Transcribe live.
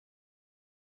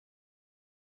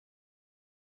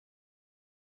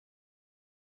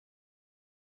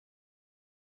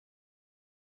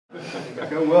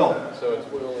Go Will. So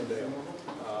it's Will and Dale.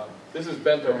 This is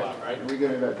Bentobot, right? Are we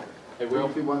going to Hey, Will.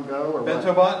 3, 2, 1, go? Or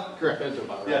Bentobot? what? Correct.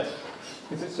 Bentobot, right? Yes.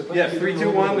 Is it supposed Yes, to be 3,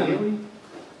 2, 1. And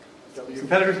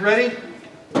competitors ready?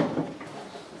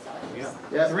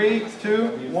 Yep. 3, 2,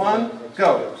 1,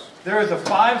 go. There is a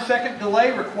 5-second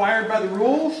delay required by the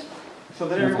rules so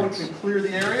that everyone can clear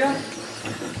the area.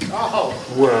 Oh!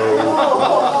 Whoa.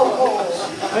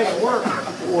 Hey, it worked.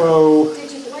 Whoa.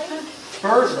 Did you blame?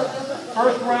 First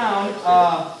round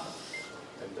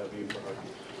And W for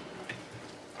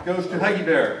Huggy. goes to Huggy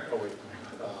Bear. Oh, wait.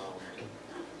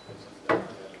 That's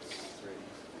 3.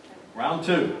 Round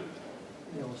 2.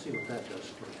 Yeah, we'll see what that does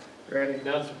for you. Ready?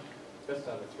 Now it's best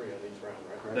out of 3 on each round,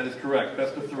 right? That is correct.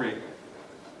 Best of 3.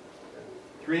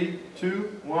 3,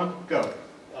 2, 1, go. I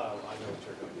know what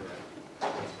you're going to do.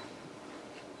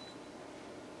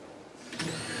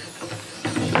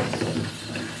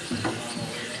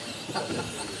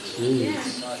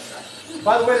 Jeez.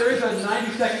 By the way, there is a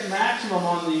 90-second maximum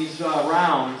on these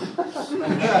rounds.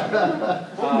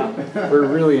 We're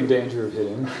really in danger of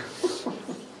hitting.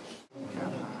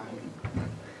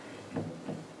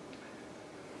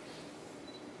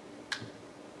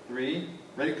 Three.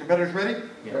 Ready? Competitors ready?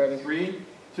 Yeah. Ready. 3,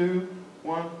 2,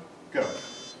 1, go.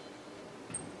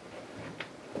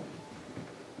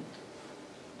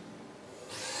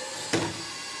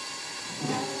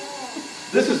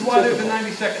 This is why there's a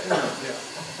 90-second round. Yeah.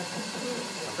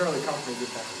 I'm fairly comfortable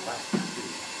with that plastic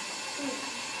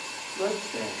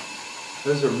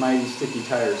Those are mighty sticky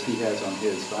tires he has on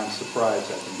his, so I'm surprised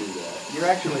I can do that.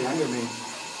 You're actually under me.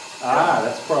 Ah,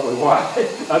 that's probably why.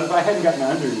 If I hadn't gotten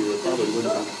under you, it probably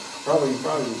wouldn't have. Probably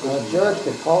A judge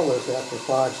can call this after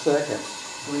 5 seconds,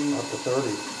 up to 30,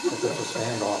 if it's a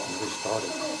standoff and we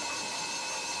started.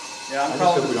 Yeah, I'm I just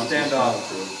calling hope we it a don't see standoff.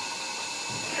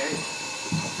 Okay.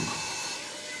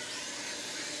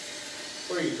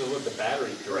 Well, you can let the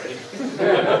battery drain.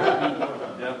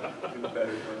 Yeah.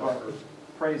 Well,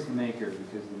 praise the maker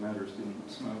because the motors didn't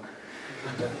smoke.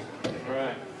 All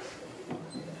right.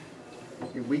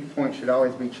 Your weak point should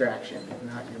always be traction,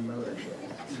 not your motor shift.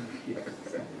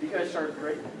 You guys start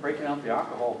breaking out the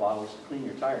alcohol bottles to clean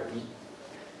your tires.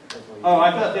 Oh,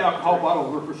 I thought the alcohol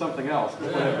bottles were for something else.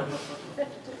 But whatever.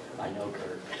 I know,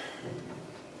 Kurt.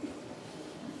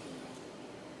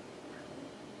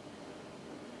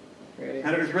 Ready?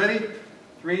 Competitors ready?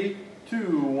 3,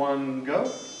 2, 1,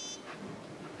 go.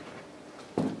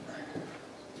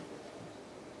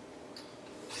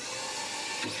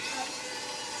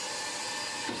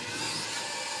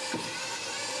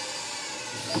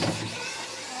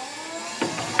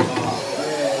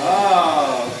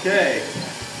 Oh, okay.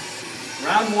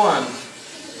 Round 1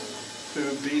 to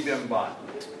be Bimbot.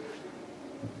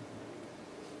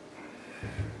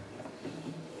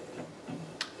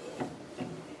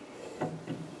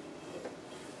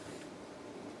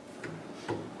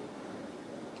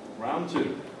 Round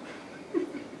 2.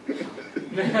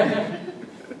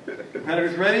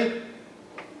 Competitors ready?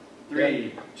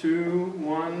 3, 2,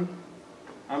 1.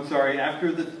 I'm sorry,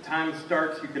 after the time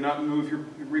starts, you cannot move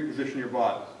reposition your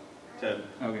bot, Ted.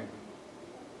 Okay.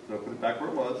 So put it back where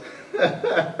it was.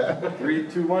 3,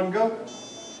 2, 1, go.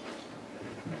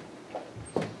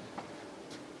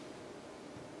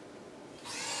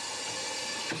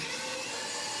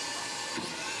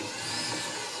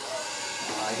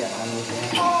 I got one with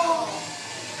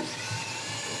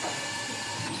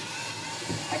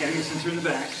I got to get since you're in the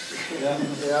back. Yeah.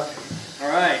 Yep. All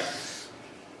right.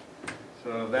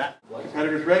 So that.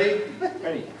 Competitors ready?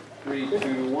 Ready. 3,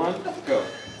 2, 1, go.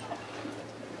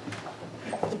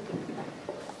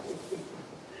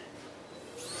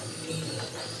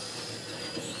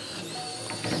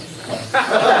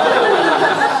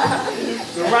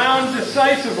 The round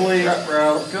decisively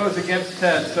goes against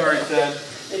Ted. Sorry, Ted.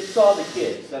 It saw the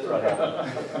kids. That's what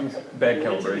happened. Bad Into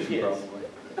the calibration, kids. probably.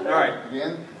 All right.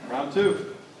 Again? Round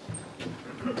 2.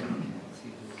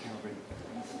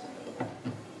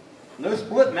 No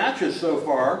split matches so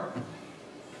far.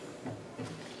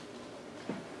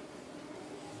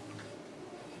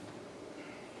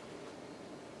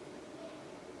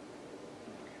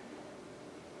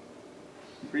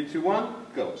 Three, two, one,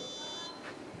 go.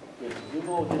 It's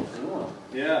Sumo against Sumo.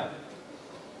 Yeah.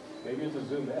 Maybe it's a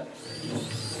zoom in.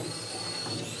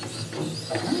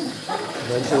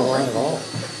 Doesn't feel line at all.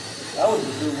 That was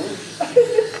the zoom in.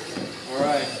 All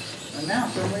right. And now,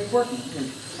 somebody's working.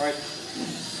 All right.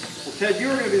 Well, Ted, you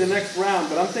were going to be the next round,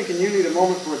 but I'm thinking you need a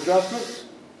moment for adjustment.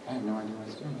 I have no idea what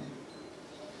it's doing.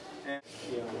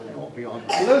 It won't be on.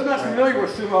 For those not familiar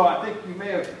with sumo, I think you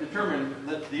may have determined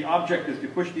that the object is to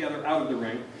push the other out of the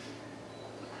ring.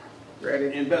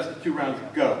 Ready? In best of 2 rounds,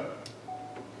 go.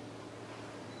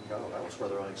 Oh, that was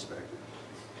rather unexpected.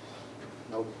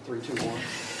 No, 3, 2, 1.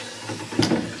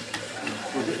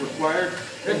 Was it required?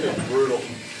 It's been brutal.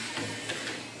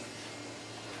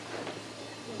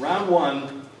 Round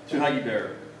 1 to Huggy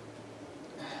Bear.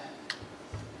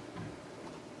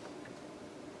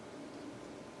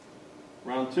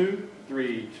 Round 2,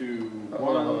 3, 2,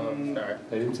 1. Sorry.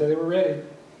 They didn't say they were ready.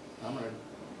 I'm ready.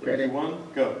 3, 2,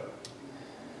 1, go.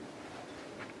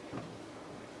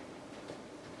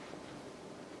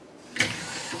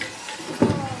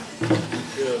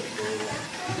 Good.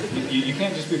 You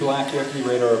can't just be black, you have to be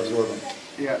radar absorbent.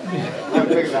 Yeah, let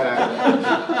me figure that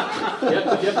out. You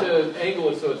have to angle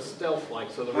it so it's stealth-like,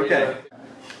 so the radar... Okay.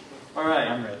 All right.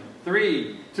 I'm ready.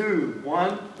 3, 2,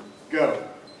 1, go.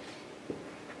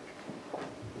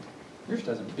 Yours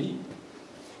doesn't beep.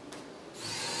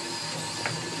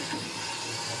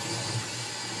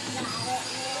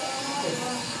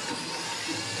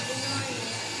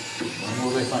 When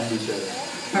will they find each other?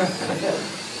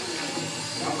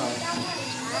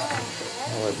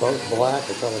 Well, they're both black,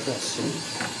 I probably can't see.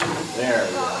 There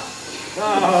we go.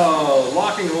 Oh,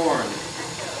 locking horn.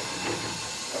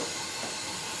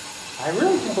 I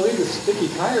really can't believe the sticky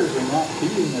tires are not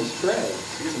beating this tray.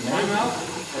 It's amazing. Time out?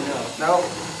 Or no? No.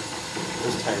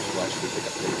 Those tires will actually pick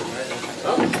up paper.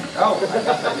 Oh, I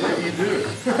guess I do. You do.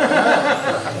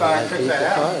 I thought I took Beat the that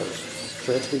out. tires.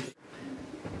 Treads beat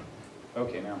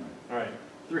Okay, now I'm All right.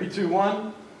 3, 2,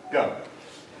 1, go.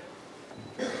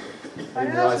 I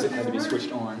didn't realize it had to be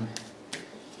switched on.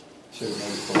 Should have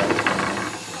noticed the light.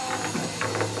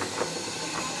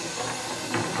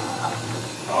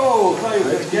 Oh, I thought you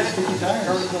were going to get it. Sticky tires.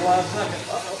 Heard it at the last second.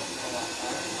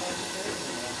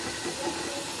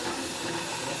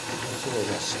 So there's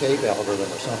an escape algorithm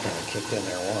or something that kicked in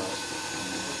there once.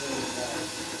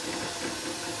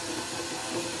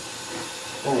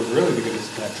 What would really be good is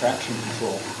traction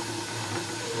control.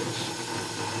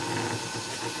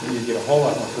 Then you get a whole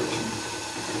lot more friction.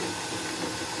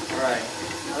 All right.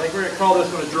 I think we're going to call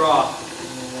this one a draw.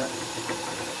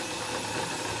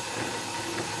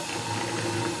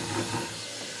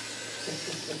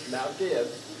 Now give.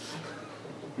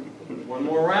 One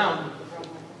more round.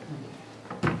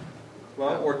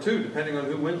 Well, or 2, depending on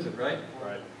who wins it, right?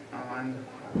 Right. On.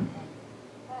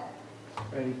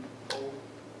 Ready.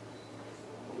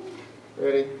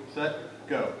 Ready. Set,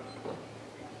 go.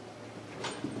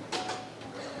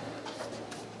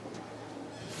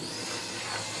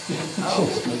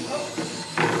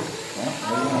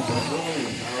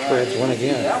 Treads win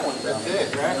again. That one, that's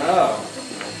it, right? Oh.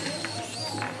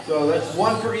 So that's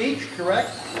 1 for each,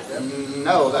 correct?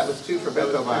 No, that was 2 for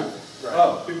Beto Black.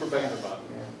 Oh, 2 for Bangabot.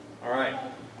 All right.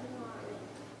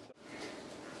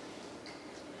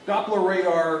 Doppler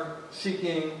radar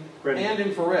seeking and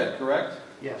infrared, correct?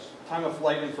 Yes. Time of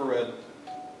flight infrared.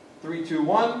 3, 2,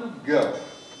 1, go.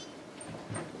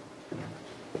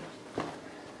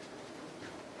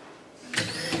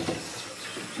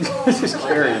 This is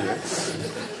carrying it.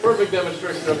 Perfect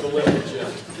demonstration of the limit,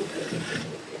 Jim.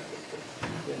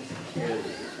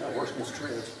 Works against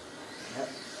treads.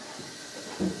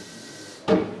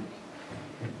 All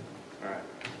right.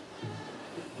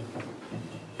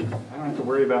 I don't have to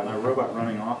worry about my robot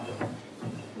running off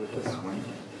with this one.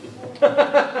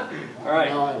 All right.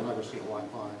 No, I've never seen a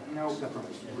Wi-Fi. No. Except from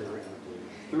its rear end.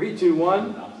 3, 2,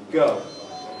 1, go.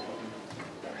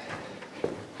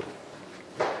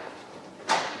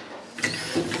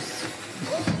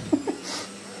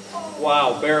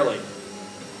 Wow, barely.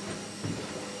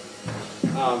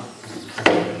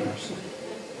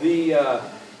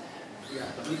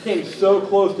 You came so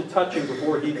close to touching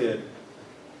before he did.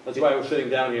 That's why I was sitting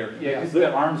down here. Yeah, because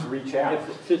the arms reach out.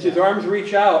 Since his arms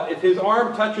reach out, if his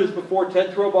arm touches before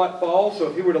Ted's robot falls, so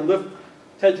if he were to lift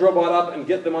Ted's robot up and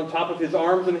get them on top of his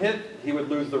arms and hit, he would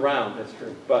lose the round. That's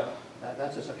true. But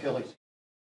That's his Achilles.